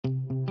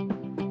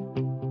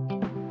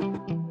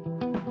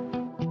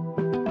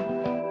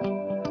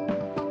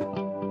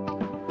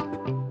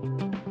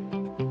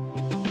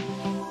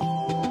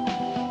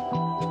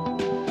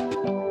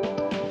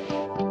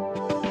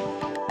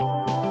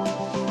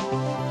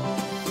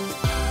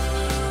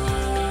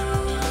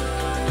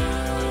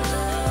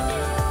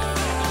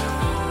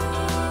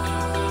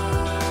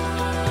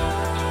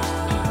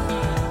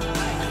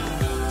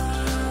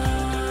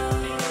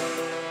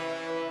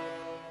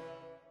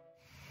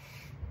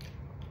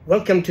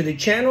Welcome to the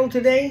channel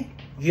today.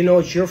 You know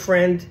it's your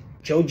friend,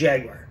 Joe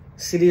Jaguar,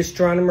 city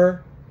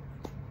astronomer,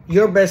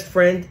 your best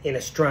friend in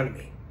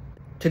astronomy.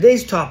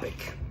 Today's topic: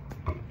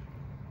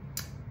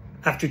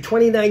 after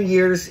 29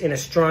 years in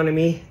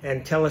astronomy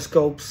and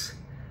telescopes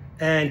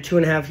and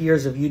 2.5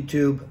 years of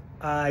YouTube,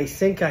 I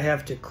think I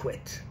have to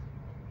quit.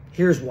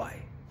 Here's why.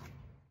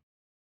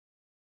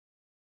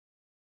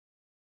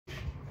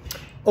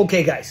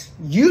 Okay guys,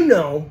 you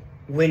know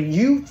when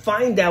you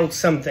find out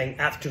something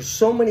after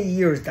so many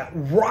years that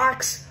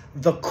rocks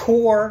the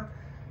core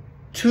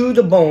to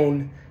the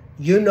bone,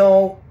 you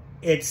know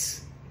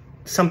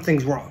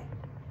something's wrong.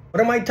 What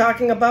am I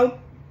talking about?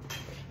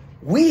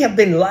 We have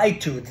been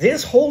lied to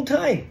this whole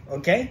time,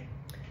 okay?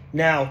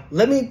 Now,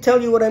 let me tell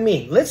you what I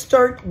mean. Let's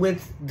start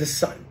with the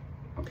sun.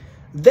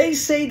 They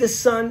say the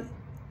sun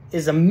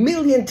is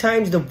 1,000,000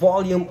 times the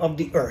volume of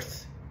the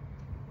earth.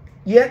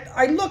 Yet,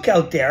 I look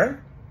out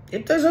there,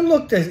 it doesn't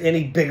look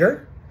any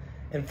bigger.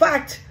 In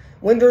fact,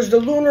 when there's the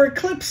lunar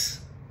eclipse,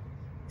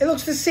 it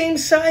looks the same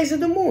size as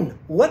the moon.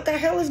 What the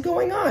hell is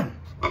going on?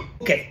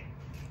 Okay,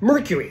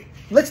 Mercury.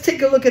 Let's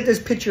take a look at this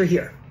picture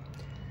here.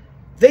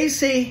 They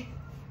say,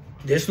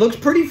 this looks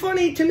pretty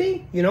funny to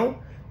me, you know.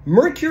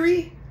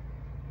 Mercury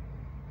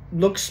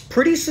looks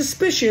pretty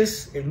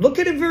suspicious. Look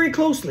at it very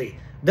closely.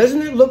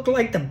 Doesn't it look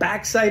like the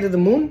backside of the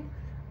moon?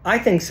 I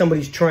think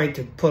somebody's trying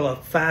to pull a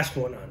fast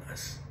one on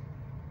us.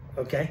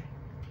 Okay,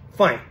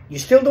 fine. You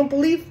still don't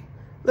believe?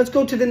 Let's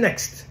go to the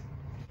next.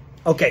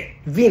 Okay,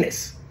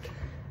 Venus.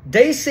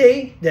 They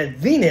say that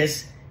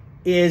Venus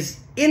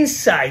is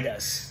inside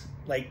us,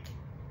 like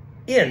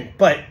in,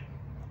 but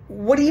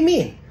what do you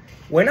mean?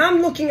 When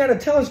I'm looking at a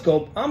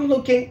telescope, I'm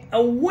looking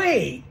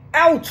away,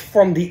 out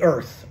from the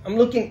Earth. I'm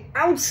looking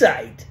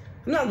outside.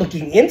 I'm not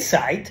looking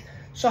inside.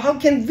 So how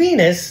can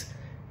Venus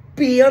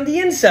be on the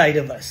inside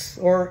of us,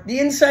 or the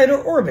inside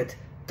of orbit?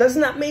 Does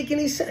not make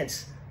any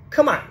sense.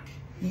 Come on.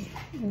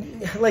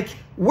 Like,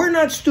 we're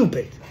not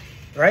stupid,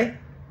 right?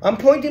 I'm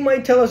pointing my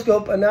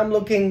telescope and I'm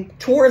looking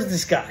towards the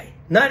sky,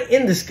 not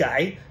in the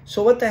sky.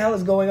 So what the hell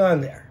is going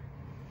on there?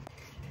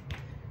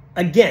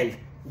 Again,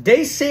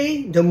 they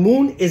say the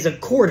moon is a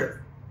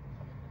quarter.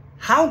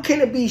 How can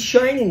it be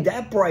shining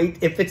that bright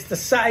if it's the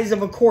size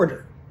of a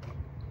quarter?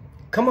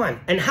 Come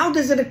on. And how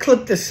does it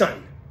eclipse the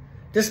sun?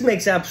 This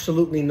makes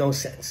absolutely no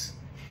sense.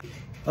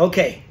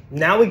 Okay,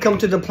 now we come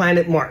to the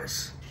planet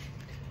Mars.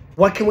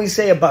 What can we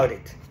say about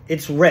it?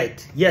 It's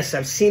red. Yes,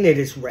 I've seen it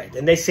is red.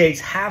 And they say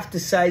it's half the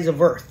size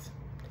of Earth.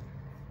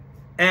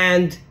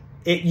 And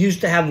it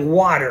used to have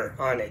water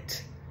on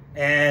it.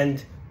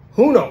 And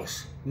who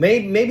knows?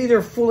 Maybe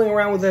they're fooling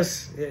around with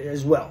us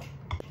as well.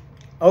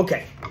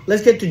 Okay,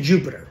 let's get to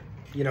Jupiter.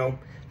 You know,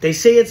 they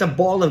say it's a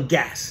ball of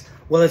gas.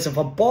 Well, it's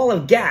a ball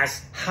of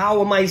gas. How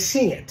am I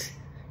seeing it?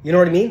 You know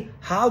what I mean?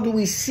 How do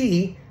we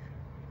see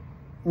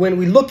when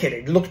we look at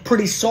it? It looks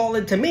pretty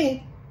solid to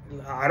me.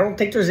 I don't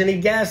think there's any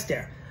gas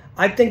there.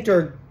 I think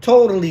they're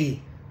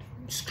totally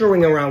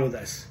screwing around with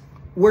us.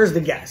 Where's the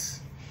gas?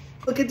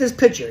 Look at this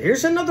picture.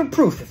 Here's another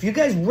proof. If you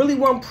guys really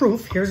want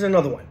proof, here's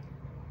another one.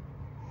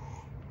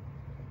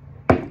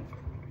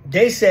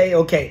 They say,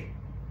 okay,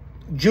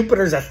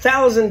 Jupiter's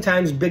 1,000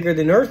 times bigger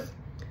than Earth.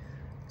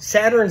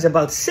 Saturn's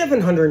about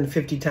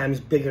 750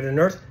 times bigger than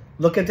Earth.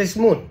 Look at this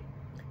moon.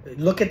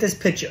 Look at this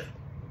picture.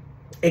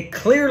 It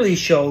clearly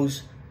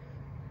shows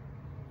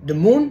the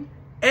moon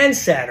and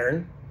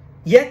Saturn,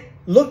 yet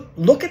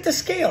look at the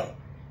scale.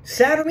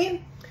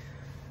 Saturn,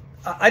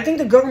 I think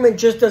the government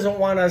just doesn't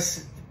want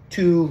us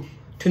to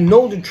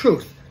know the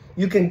truth.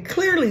 You can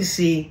clearly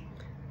see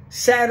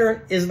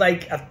Saturn is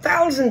like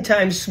 1,000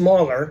 times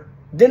smaller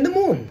than the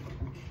moon.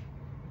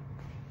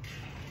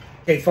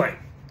 Okay, fine.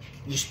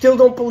 You still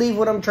don't believe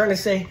what I'm trying to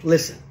say?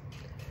 Listen.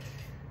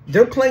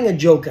 They're playing a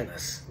joke on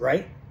us,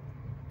 right?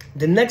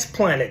 The next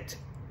planet,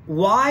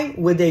 why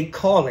would they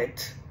call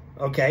it,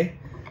 okay,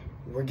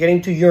 we're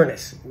getting to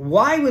Uranus.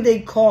 Why would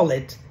they call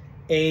it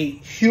a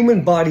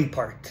human body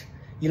part?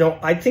 You know,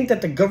 I think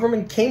that the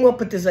government came up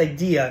with this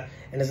idea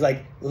and is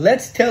like,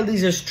 let's tell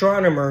these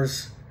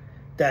astronomers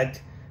that,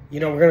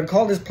 you know, we're going to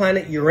call this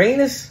planet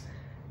Uranus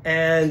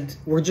and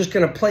we're just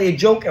going to play a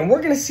joke and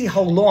we're going to see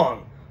how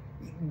long.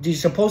 They're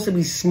supposed to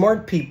be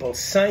smart people,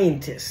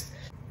 scientists.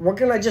 We're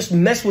going to just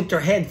mess with their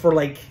head for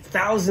like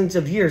thousands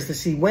of years to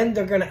see when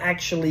they're going to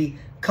actually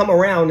come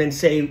around and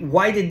say,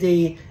 why did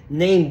they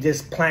name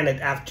this planet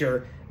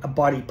after a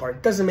body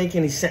part? Doesn't make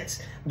any sense.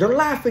 They're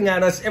laughing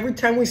at us every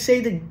time we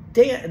say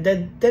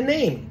the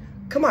name.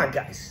 Come on,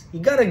 guys. You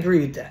got to agree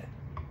with that.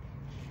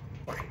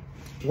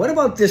 What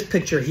about this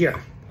picture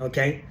here?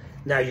 Okay.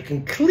 Now you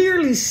can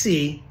clearly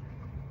see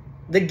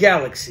the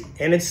galaxy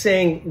and it's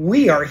saying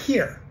we are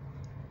here.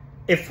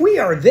 If we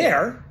are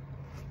there,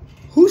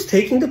 who's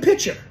taking the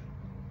picture?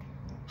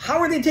 How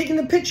are they taking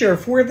the picture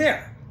if we're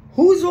there?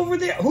 Who's over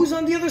there? Who's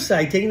on the other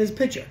side taking this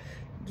picture?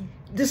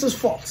 This is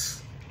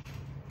false.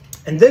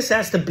 And this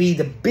has to be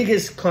the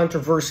biggest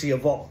controversy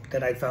of all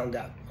that I found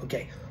out.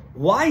 Okay,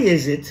 why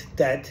is it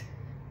that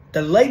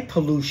the light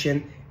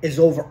pollution is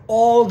over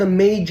all the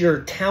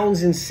major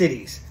towns and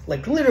cities?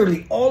 like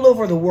literally all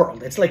over the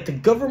world. It's like the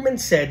government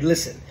said,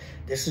 listen,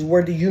 this is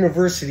where the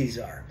universities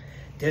are.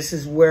 This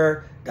is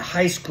where the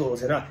high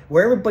schools and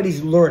where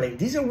everybody's learning.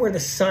 These are where the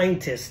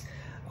scientists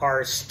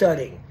are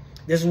studying.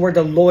 This is where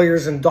the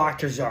lawyers and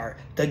doctors are,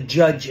 the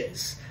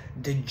judges,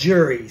 the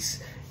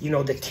juries, you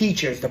know, the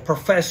teachers, the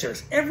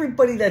professors,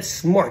 everybody that's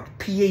smart,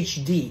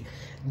 PhD,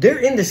 they're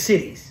in the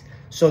cities.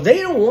 So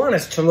they don't want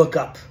us to look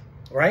up,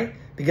 right?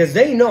 Because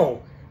they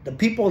know the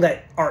people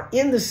that are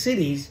in the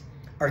cities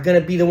are going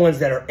to be the ones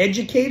that are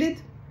educated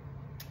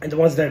and the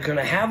ones that are going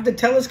to have the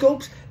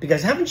telescopes.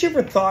 Because haven't you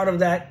ever thought of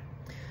that?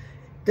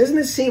 Doesn't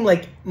it seem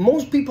like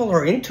most people who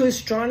are into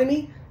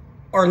astronomy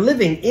are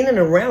living in and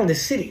around the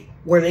city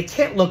where they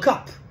can't look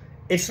up?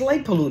 It's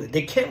light polluted.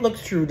 They can't look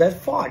through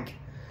that fog.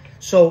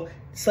 So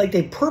it's like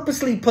they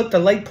purposely put the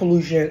light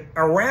pollution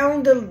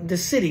around the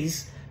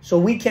cities so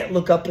we can't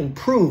look up and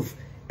prove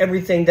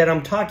everything that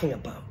I'm talking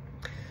about.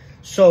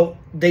 So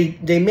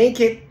they make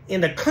it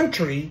in the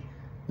country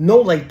no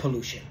light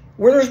pollution,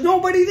 where there's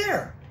nobody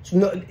there.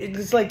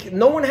 It's like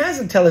no one has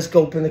a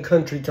telescope in the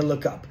country to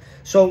look up.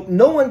 So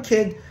no one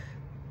can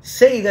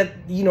say that,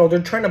 you know,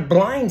 they're trying to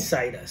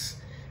blindside us.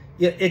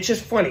 It's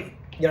just funny.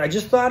 You know, I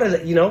just thought of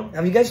that, you know.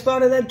 Have you guys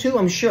thought of that too?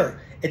 I'm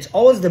sure. It's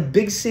always the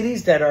big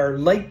cities that are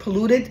light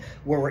polluted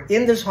where we're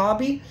in this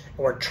hobby and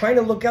we're trying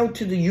to look out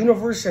to the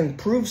universe and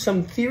prove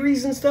some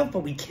theories and stuff, but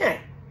we can't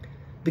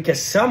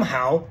because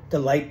somehow the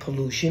light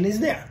pollution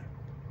is there.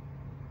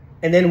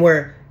 And then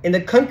we're in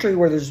the country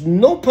where there's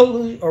no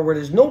pollution or where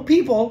there's no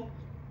people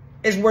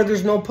is where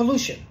there's no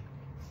pollution.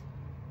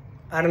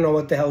 I don't know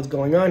what the hell is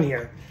going on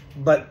here,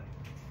 but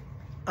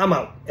I'm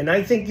out. And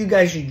I think you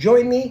guys should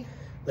join me.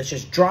 Let's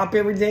just drop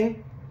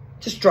everything.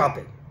 Just drop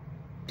it.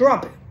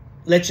 Drop it.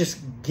 Let's just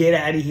get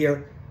out of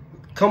here.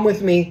 Come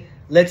with me.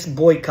 Let's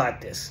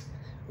boycott this.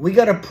 We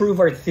got to prove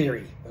our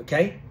theory,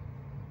 okay?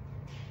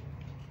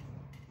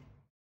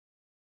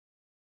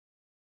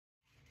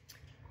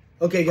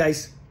 Okay,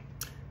 guys.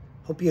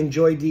 Hope you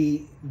enjoyed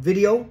the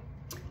video.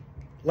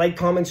 Like,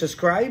 comment,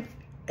 subscribe.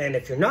 And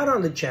if you're not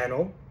on the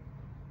channel,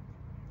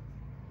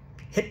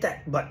 hit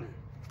that button.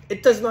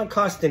 It does not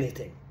cost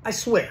anything. I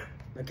swear,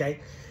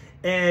 okay?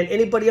 And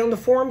anybody on the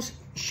forums,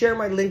 share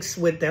my links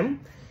with them.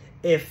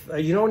 If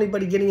you know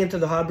anybody getting into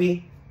the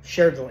hobby,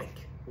 share the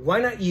link. Why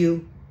not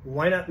you?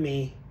 Why not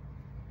me?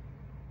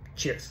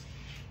 Cheers.